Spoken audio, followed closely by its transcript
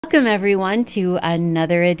Welcome, everyone, to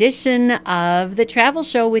another edition of The Travel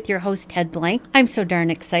Show with your host, Ted Blank. I'm so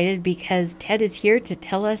darn excited because Ted is here to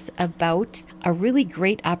tell us about a really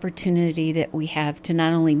great opportunity that we have to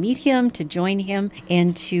not only meet him, to join him,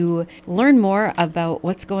 and to learn more about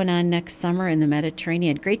what's going on next summer in the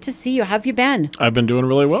Mediterranean. Great to see you. How have you been? I've been doing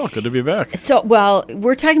really well. Good to be back. So, well,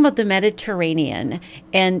 we're talking about the Mediterranean,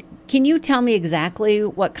 and can you tell me exactly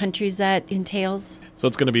what countries that entails? So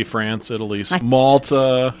it's going to be France, Italy,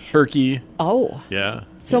 Malta, Turkey. Oh. Yeah.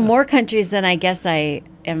 So more countries than I guess I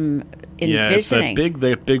am envisioning. Yeah, it's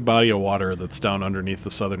that big body of water that's down underneath the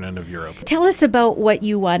southern end of Europe. Tell us about what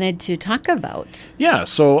you wanted to talk about. Yeah,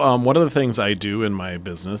 so one of the things I do in my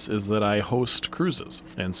business is that I host cruises.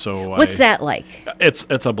 And so What's that like? It's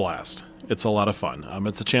a blast. It's a lot of fun.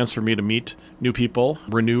 It's a chance for me to meet new people,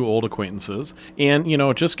 renew old acquaintances, and,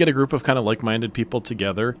 just get a group of kind of like-minded people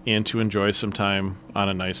together and to enjoy some time on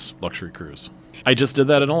a nice luxury cruise. I just did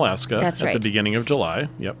that in Alaska at the beginning of July.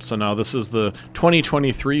 Yep. So now this is the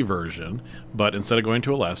 2023 version, but instead of going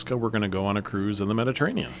to Alaska, we're going to go on a cruise in the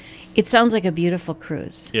Mediterranean. It sounds like a beautiful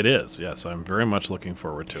cruise. It is, yes. I'm very much looking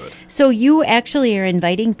forward to it. So you actually are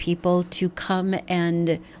inviting people to come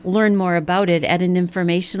and learn more about it at an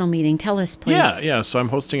informational meeting. Tell us, please. Yeah. So I'm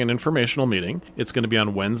hosting an informational meeting. It's going to be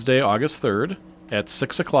on Wednesday, August 3rd at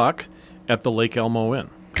 6 o'clock at the Lake Elmo Inn.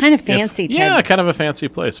 Kind of fancy, Ted. Yeah, kind of a fancy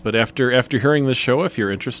place. But after hearing this show, if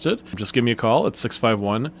you're interested, just give me a call at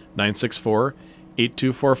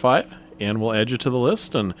 651-964-8245, and we'll add you to the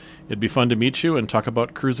list, and it'd be fun to meet you and talk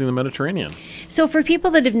about cruising the Mediterranean. So for people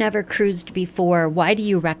that have never cruised before, why do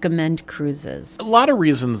you recommend cruises? A lot of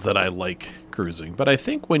reasons that I like cruising, but I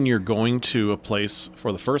think when you're going to a place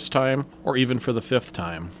for the first time or even for the fifth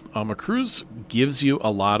time, a cruise gives you a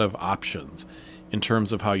lot of options in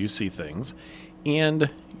terms of how you see things, and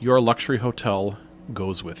your luxury hotel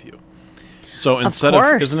goes with you. So instead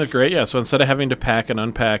of isn't it great? Yeah. So instead of having to pack and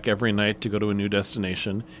unpack every night to go to a new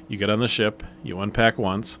destination, you get on the ship, you unpack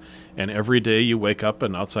once, and every day you wake up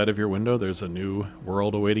and outside of your window, there's a new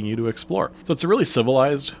world awaiting you to explore. So it's a really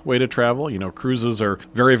civilized way to travel. Cruises are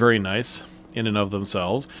very, very nice in and of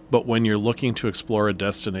themselves, but when you're looking to explore a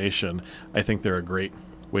destination, I think they're a great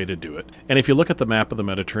way to do it. And if you look at the map of the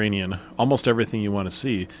Mediterranean, almost everything you want to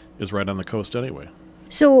see is right on the coast anyway.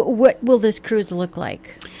 So what will this cruise look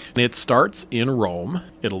like? It starts in Rome,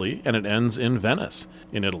 Italy, and it ends in Venice,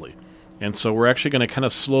 in Italy. And so we're actually going to kind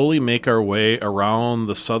of slowly make our way around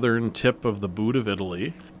the southern tip of the boot of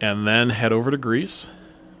Italy, and then head over to Greece,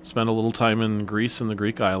 spend a little time in Greece and the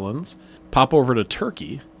Greek islands, pop over to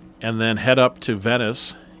Turkey, and then head up to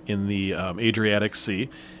Venice in the Adriatic Sea,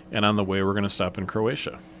 and on the way we're going to stop in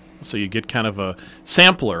Croatia. So you get kind of a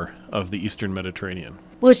sampler of the Eastern Mediterranean.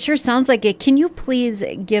 Well, it sure sounds like it. Can you please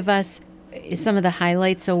give us some of the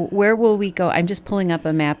highlights? So where will we go? I'm just pulling up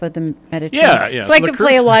a map of the Mediterranean. Yeah. So I can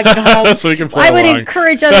play along at home. So we can play along. I would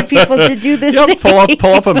encourage other people to do this.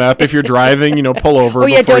 Pull up a map. If you're driving, pull over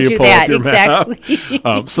before you pull up your map.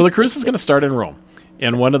 So the cruise is going to start in Rome.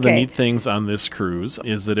 And one of the neat things on this cruise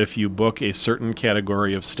is that if you book a certain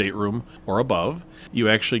category of stateroom or above, you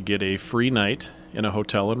actually get a free night in a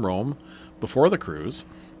hotel in Rome before the cruise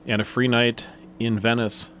and a free night in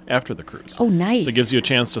Venice after the cruise. Oh, nice. So it gives you a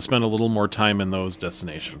chance to spend a little more time in those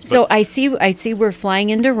destinations. So I see we're flying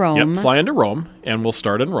into Rome. Yep, fly into Rome, and we'll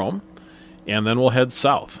start in Rome, and then we'll head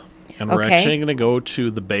south. And we're actually going to go to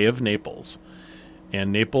the Bay of Naples.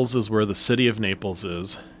 And Naples is where the city of Naples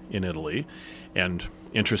is in Italy. And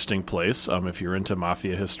interesting place. If you're into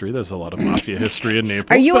mafia history, there's a lot of mafia history in Naples.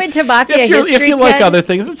 Are you into mafia history, If you like Ted? other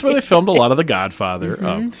things, it's where they filmed a lot of The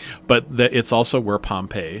Godfather. But it's also where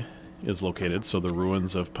Pompeii is located, so the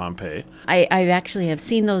ruins of Pompeii. I actually have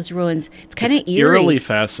seen those ruins. It's kind of eerie. Eerily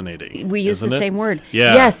fascinating. We use the same word.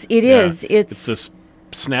 Yeah. Yes, it is. It's this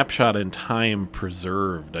snapshot in time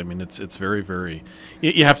preserved. I mean, it's very, very...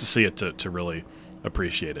 You have to see it to really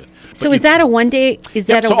appreciate it. So is that a one-day?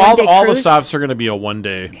 So all the stops are going to be a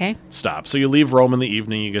one-day stop. So you leave Rome in the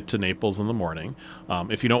evening, you get to Naples in the morning.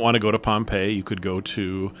 If you don't want to go to Pompeii, you could go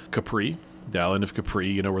to Capri, the island of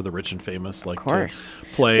Capri, where the rich and famous like to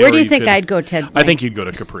play. Where do you think I'd go, Ted? I think you'd go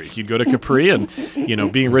to Capri. You'd go to Capri and,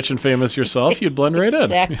 being rich and famous yourself, you'd blend right in.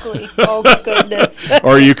 Exactly. Oh, goodness.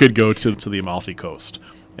 Or you could go to the Amalfi Coast.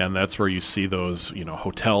 And that's where you see those,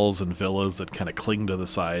 hotels and villas that kind of cling to the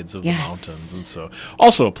sides of the mountains. And so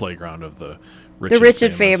also a playground of the rich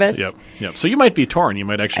and famous. Yep. So you might be torn. You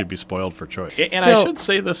might actually be spoiled for choice. And I should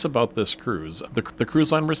say this about this cruise. The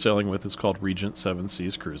cruise line we're sailing with is called Regent Seven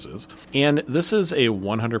Seas Cruises. And this is a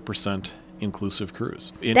 100% inclusive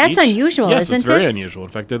cruise. That's unusual, isn't it? Yes, it's very unusual. In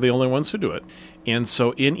fact, they're the only ones who do it. And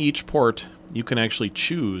so in each port, you can actually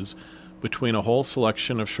choose between a whole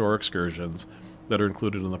selection of shore excursions that are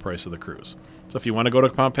included in the price of the cruise. So if you want to go to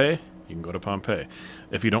Pompeii, you can go to Pompeii.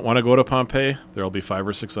 If you don't want to go to Pompeii, there will be 5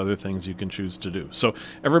 or 6 other things you can choose to do. So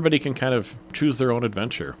everybody can kind of choose their own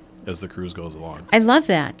adventure as the cruise goes along. I love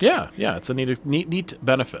that. Yeah, it's a neat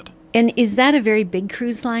benefit. And is that a very big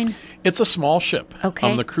cruise line? It's a small ship.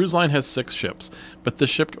 Okay. The cruise line has 6 ships, but the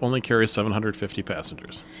ship only carries 750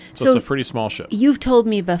 passengers. So it's a pretty small ship. You've told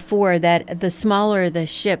me before that the smaller the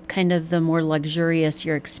ship, kind of the more luxurious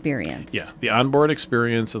your experience. Yeah, the onboard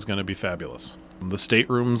experience is going to be fabulous. The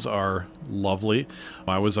staterooms are lovely.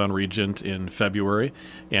 I was on Regent in February,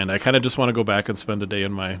 and I kind of just want to go back and spend a day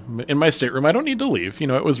in my stateroom. I don't need to leave.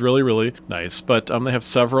 It was really, really nice. But they have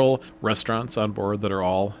several restaurants on board that are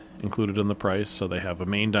all included in the price. So they have a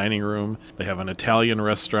main dining room, they have an Italian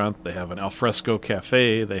restaurant, they have an alfresco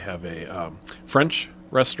cafe, they have a French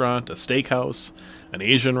restaurant, a steakhouse, an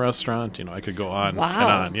Asian restaurant. I could go on and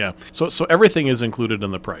on. Yeah. So everything is included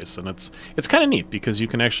in the price, and it's kind of neat because you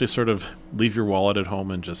can actually sort of leave your wallet at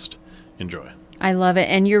home and just enjoy. I love it.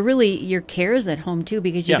 And your care is at home too,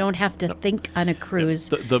 because you don't have to think on a cruise.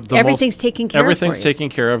 Yeah. Everything's taken care of. Everything's taken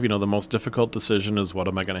care of. The most difficult decision is what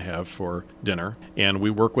am I going to have for dinner? And we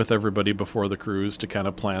work with everybody before the cruise to kind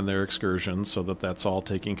of plan their excursions so that that's all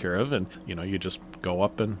taken care of. And, you just go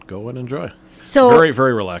up and go and enjoy. So very,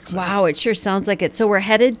 very relaxing. Wow, it sure sounds like it. So we're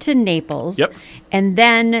headed to Naples. Yep. And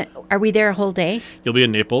then are we there a whole day? You'll be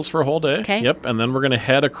in Naples for a whole day. Okay. Yep. And then we're going to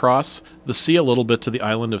head across the sea a little bit to the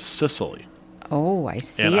island of Sicily. Oh, I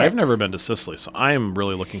see. And I've never been to Sicily, so I'm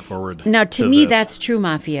really looking forward now, to me, this. that's true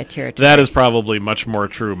mafia territory. That is probably much more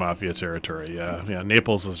true mafia territory. Yeah.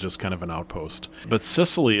 Naples is just kind of an outpost. But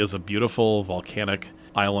Sicily is a beautiful volcanic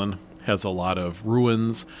island, has a lot of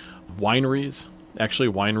ruins, wineries,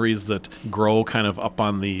 that grow kind of up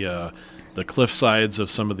on the cliff sides of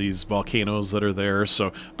some of these volcanoes that are there.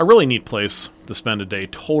 So a really neat place to spend a day,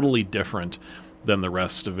 totally different than the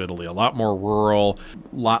rest of Italy. A lot more rural,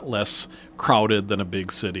 a lot less crowded than a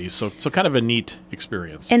big city. So kind of a neat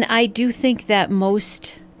experience. And I do think that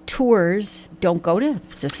most tours don't go to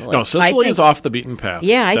Sicily. No, Sicily is off the beaten path.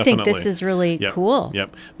 Yeah, I think definitely. this is really cool.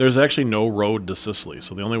 Yep. There's actually no road to Sicily,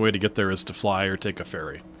 so the only way to get there is to fly or take a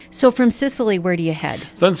ferry. So from Sicily, where do you head?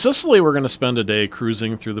 So in Sicily, we're going to spend a day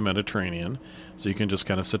cruising through the Mediterranean. So you can just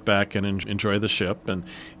kind of sit back and enjoy the ship. And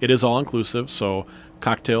it is all-inclusive, so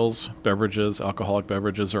cocktails, beverages, alcoholic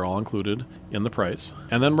beverages are all included in the price.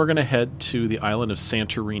 And then we're going to head to the island of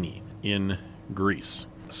Santorini in Greece.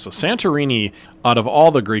 So Santorini, out of all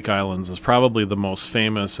the Greek islands, is probably the most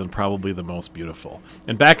famous and probably the most beautiful.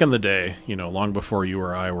 And back in the day, long before you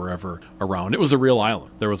or I were ever around, it was a real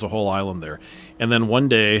island. There was a whole island there. And then one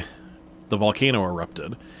day, the volcano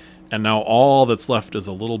erupted, and now all that's left is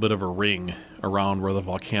a little bit of a ring around where the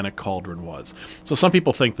volcanic cauldron was. So some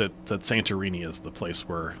people think that Santorini is the place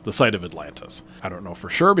where the site of Atlantis. I don't know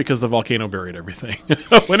for sure because the volcano buried everything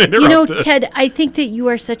when it erupted. Ted, I think that you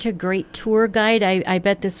are such a great tour guide. I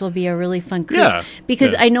bet this will be a really fun cruise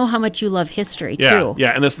because I know how much you love history too.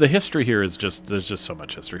 Yeah, and the history here is there's just so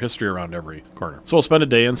much history around every corner. So we'll spend a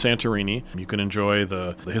day in Santorini. You can enjoy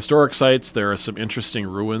the historic sites. There are some interesting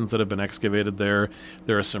ruins that have been excavated there.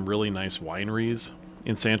 There are some really nice wineries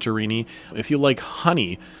in Santorini. If you like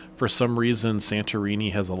honey, for some reason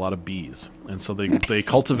Santorini has a lot of bees, and so they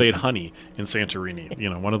cultivate honey in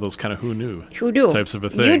Santorini. One of those kind of who knew types of a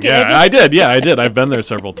thing. You did. Yeah, I did. I've been there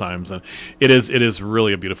several times, and it is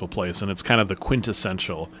really a beautiful place, and it's kind of the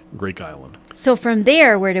quintessential Greek island. So from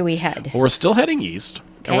there, where do we head? Well, we're still heading east.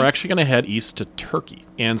 Okay. And we're actually going to head east to Turkey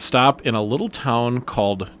and stop in a little town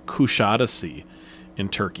called Kuşadası in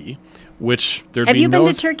Turkey. Which there'd Have be you no,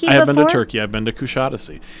 been to Turkey I have before? been to Turkey. I've been to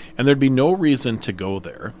Kuşadası. And there'd be no reason to go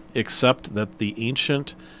there except that the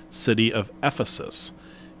ancient city of Ephesus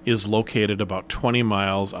is located about 20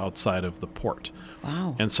 miles outside of the port.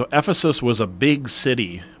 Wow. And so Ephesus was a big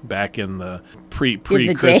city back in the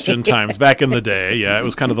pre-Christian times, back in the day. Yeah, it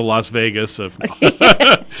was kind of the Las Vegas of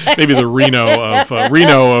maybe the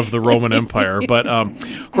Reno of the Roman Empire. But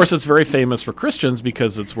of course, it's very famous for Christians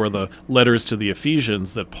because it's where the letters to the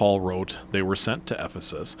Ephesians that Paul wrote, they were sent to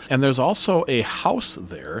Ephesus. And there's also a house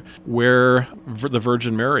there where the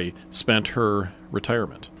Virgin Mary spent her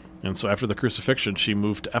retirement. And so after the crucifixion, she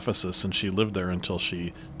moved to Ephesus, and she lived there until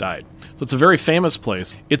she died. So it's a very famous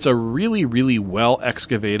place. It's a really, really well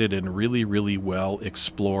excavated and really, really well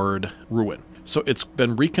explored ruin. So it's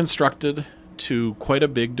been reconstructed to quite a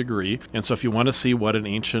big degree. And so if you want to see what an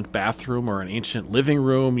ancient bathroom or an ancient living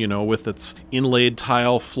room, with its inlaid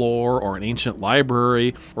tile floor, or an ancient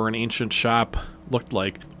library or an ancient shop looked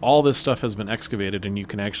like. All this stuff has been excavated, and you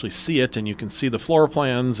can actually see it, and you can see the floor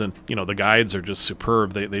plans, and the guides are just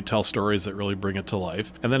superb. They tell stories that really bring it to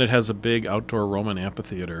life. And then it has a big outdoor Roman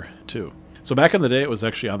amphitheater too. So back in the day, it was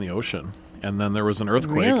actually on the ocean, and then there was an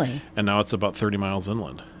earthquake, Really? and now it's about 30 miles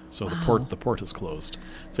inland. So Wow. the port is closed.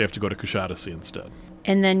 So you have to go to Kushadasi instead.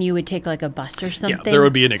 And then you would take like a bus or something? Yeah, there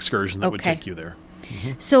would be an excursion that would Okay. take you there.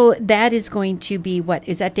 So that is going to be what?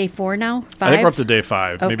 Is that day 4 now? 5? I think we're up to day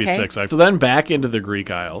 5, maybe Okay. 6. So then back into the Greek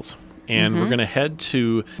Isles, and we're going to head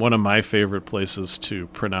to one of my favorite places to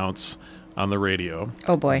pronounce on the radio.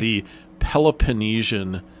 Oh, boy. The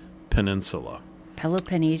Peloponnesian Peninsula.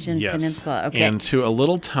 Peloponnesian Yes. Peninsula. Okay. And to a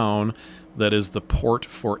little town that is the port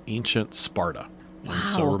for ancient Sparta. And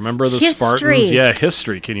so Wow. remember the History. Spartans? Yeah,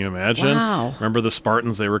 history. Can you imagine? Wow. Remember the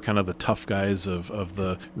Spartans? They were kind of the tough guys of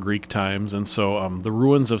the Greek times. And so the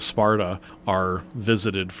ruins of Sparta are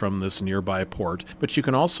visited from this nearby port. But you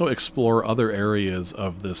can also explore other areas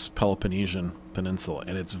of this Peloponnesian Peninsula.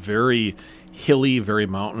 And it's very hilly, very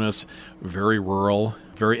mountainous, very rural,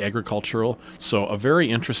 very agricultural. So a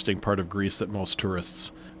very interesting part of Greece that most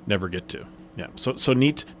tourists never get to. Yeah, so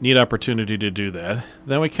neat opportunity to do that.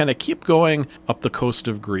 Then we kind of keep going up the coast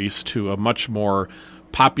of Greece to a much more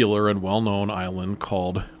popular and well-known island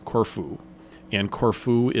called Corfu. And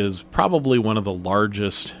Corfu is probably one of the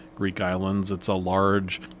largest Greek islands. It's a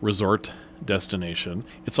large resort destination.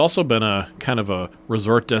 It's also been a kind of a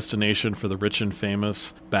resort destination for the rich and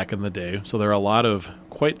famous back in the day. So there are a lot of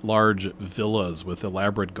quite large villas with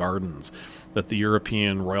elaborate gardens that the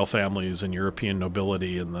European royal families and European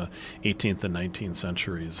nobility in the 18th and 19th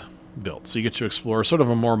centuries built. So you get to explore sort of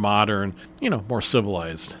a more modern, more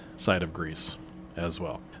civilized side of Greece as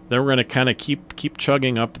well. Then we're going to kind of keep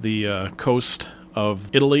chugging up the coast of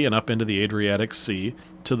Italy and up into the Adriatic Sea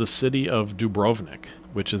to the city of Dubrovnik,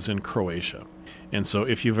 which is in Croatia. And so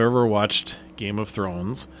if you've ever watched Game of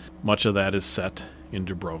Thrones, much of that is set in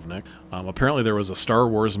Dubrovnik. Apparently there was a Star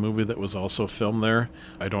Wars movie that was also filmed there.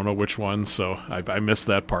 I don't know which one, so I missed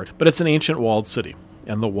that part. But it's an ancient walled city,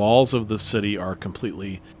 and the walls of the city are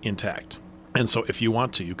completely intact. And so if you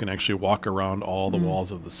want to, you can actually walk around all the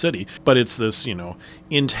walls of the city. But it's this,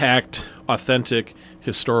 intact, authentic,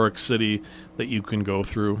 historic city that you can go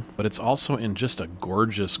through. But it's also in just a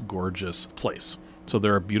gorgeous, gorgeous place. So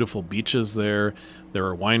there are beautiful beaches there. There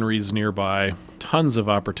are wineries nearby. Tons of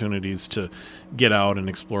opportunities to get out and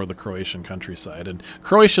explore the Croatian countryside. And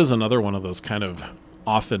Croatia is another one of those kind of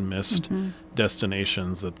often missed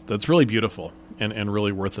destinations that's really beautiful and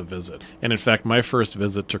really worth a visit. And in fact, my first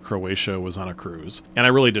visit to Croatia was on a cruise, and I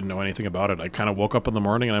really didn't know anything about it. I kind of woke up in the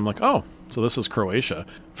morning and I'm like, oh, so this is Croatia.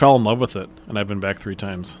 Fell in love with it, and I've been back 3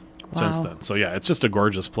 times since Wow. then. So yeah, it's just a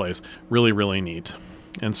gorgeous place. Really, really neat.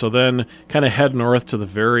 And so then kind of head north to the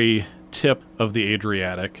very tip of the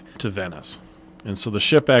Adriatic to Venice. And so the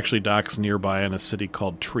ship actually docks nearby in a city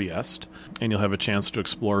called Trieste, and you'll have a chance to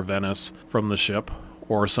explore Venice from the ship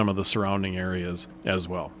or some of the surrounding areas as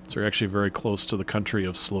well. So you're actually very close to the country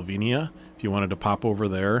of Slovenia if you wanted to pop over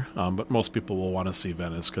there. But most people will want to see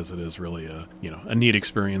Venice because it is really a neat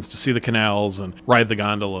experience to see the canals and ride the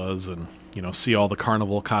gondolas and see all the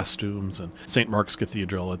carnival costumes and St. Mark's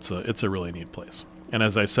Cathedral. It's a really neat place. And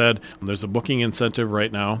as I said, there's a booking incentive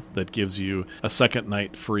right now that gives you a second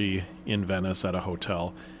night free in Venice at a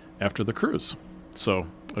hotel after the cruise. So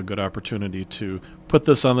a good opportunity to put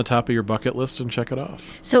this on the top of your bucket list and check it off.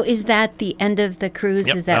 So is that the end of the cruise?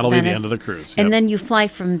 Yep, Is that that'll Venice? be the end of the cruise. And Yep. then you fly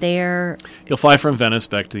from there. You'll fly from Venice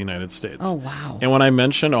back to the United States. Oh, wow. And when I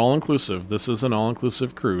mentioned all-inclusive, this is an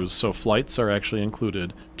all-inclusive cruise, so flights are actually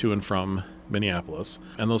included to and from Minneapolis,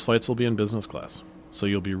 and those flights will be in business class. So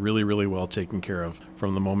you'll be really, really well taken care of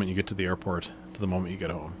from the moment you get to the airport to the moment you get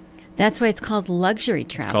home. That's why it's called luxury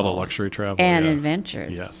travel. It's called a luxury travel. And yeah.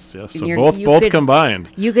 adventures. Yes. And So you both could- combined.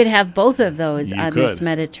 You could have both of those You on this could.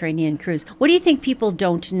 Mediterranean cruise. What do you think people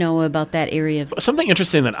don't know about that area of? Something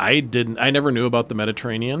interesting that I never knew about the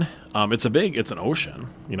Mediterranean. It's an ocean.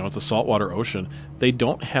 It's a saltwater ocean. They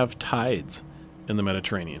don't have tides in the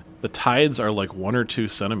Mediterranean. The tides are like 1 or 2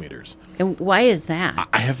 centimeters. And why is that?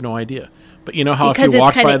 I have no idea. But you know how Because if you it's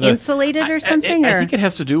walk kind by of the insulated or something? I or? think it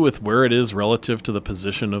has to do with where it is relative to the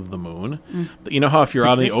position of the moon. But you know how if you're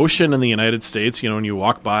on the This- ocean in the United States, and you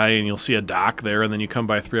walk by and you'll see a dock there, and then you come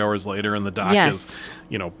by 3 hours later and the dock Yes.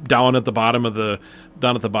 is, down at the bottom of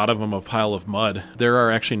a pile of mud. There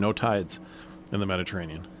are actually no tides in the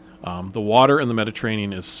Mediterranean. The water in the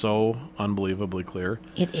Mediterranean is so unbelievably clear.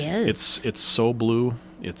 It is. It's so blue.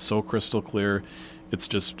 It's so crystal clear. It's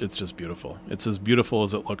just beautiful. It's as beautiful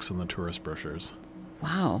as it looks in the tourist brochures.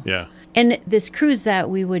 Wow. Yeah. And this cruise that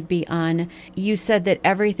we would be on, you said that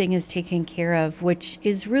everything is taken care of, which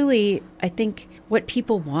is really, I think, what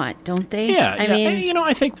people want, don't they? Yeah. I mean, And,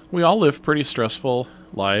 I think we all live pretty stressful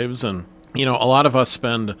lives, and, a lot of us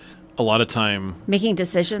spend a lot of time making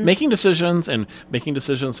decisions and making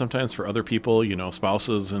decisions sometimes for other people,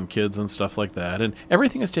 spouses and kids and stuff like that. And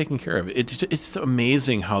everything is taken care of. It's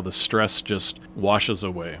amazing how the stress just washes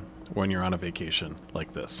away when you're on a vacation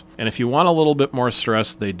like this. And if you want a little bit more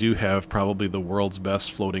stress, they do have probably the world's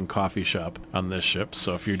best floating coffee shop on this ship.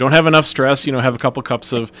 So if you don't have enough stress, have a couple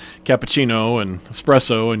cups of cappuccino and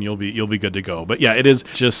espresso and you'll be good to go. But yeah, it is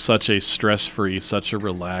just such a stress-free, such a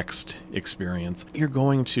relaxed experience. You're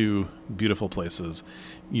going to beautiful places.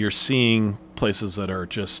 You're seeing places that are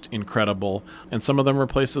just incredible, and some of them are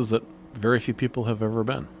places that very few people have ever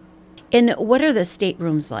been. And what are the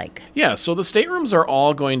staterooms like? Yeah, so the staterooms are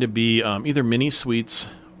all going to be either mini suites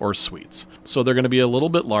or suites. So they're going to be a little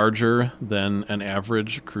bit larger than an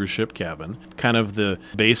average cruise ship cabin. Kind of the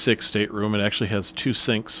basic stateroom. It actually has 2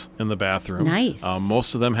 sinks in the bathroom. Nice.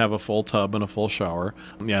 Most of them have a full tub and a full shower.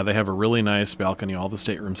 Yeah, they have a really nice balcony. All the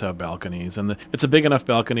staterooms have balconies. And it's a big enough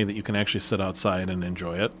balcony that you can actually sit outside and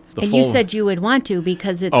enjoy it. You said you would want to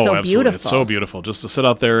because it's so absolutely. Beautiful. It's so beautiful. Just to sit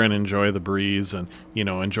out there and enjoy the breeze and,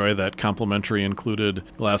 enjoy that complimentary included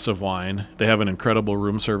glass of wine. They have an incredible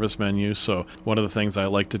room service menu. So one of the things I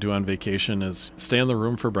like to do on vacation is stay in the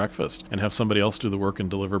room for breakfast and have somebody else do the work and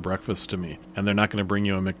deliver breakfast to me. And they're not going to bring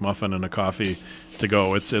you a McMuffin and a coffee to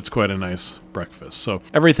go. It's quite a nice breakfast. So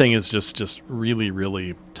everything is just really,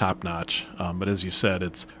 really top notch. But as you said,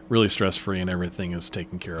 it's really stress-free and everything is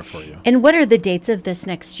taken care of for you. And what are the dates of this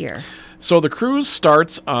next year? So the cruise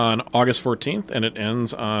starts on August 14th and it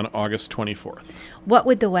ends on August 24th. What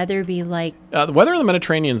would the weather be like? The weather in the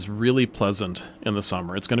Mediterranean is really pleasant in the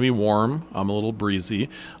summer. It's going to be warm, a little breezy.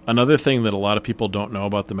 Another thing that a lot of people don't know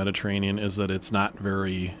about the Mediterranean is that it's not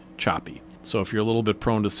very choppy. So if you're a little bit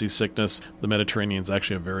prone to seasickness, the Mediterranean is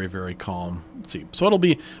actually a very, very calm sea. So it'll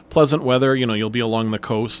be pleasant weather. You'll be along the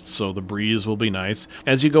coast, so the breeze will be nice.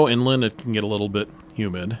 As you go inland, it can get a little bit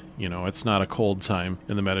humid. It's not a cold time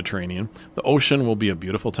in the Mediterranean. The ocean will be a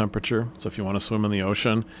beautiful temperature. So if you want to swim in the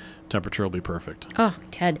ocean, temperature will be perfect. Oh,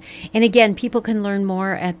 Ted. And again, people can learn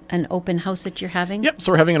more at an open house that you're having? Yep.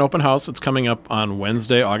 So we're having an open house. It's coming up on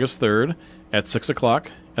Wednesday, August 3rd at 6 o'clock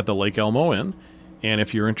at the Lake Elmo Inn. And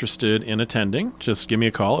if you're interested in attending, just give me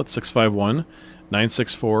a call at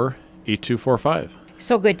 651-964-8245.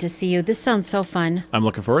 So good to see you. This sounds so fun. I'm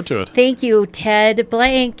looking forward to it. Thank you, Ted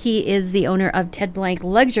Blank. He is the owner of Ted Blank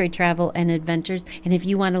Luxury Travel and Adventures. And if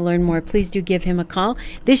you want to learn more, please do give him a call.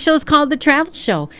 This show's called The Travel Show.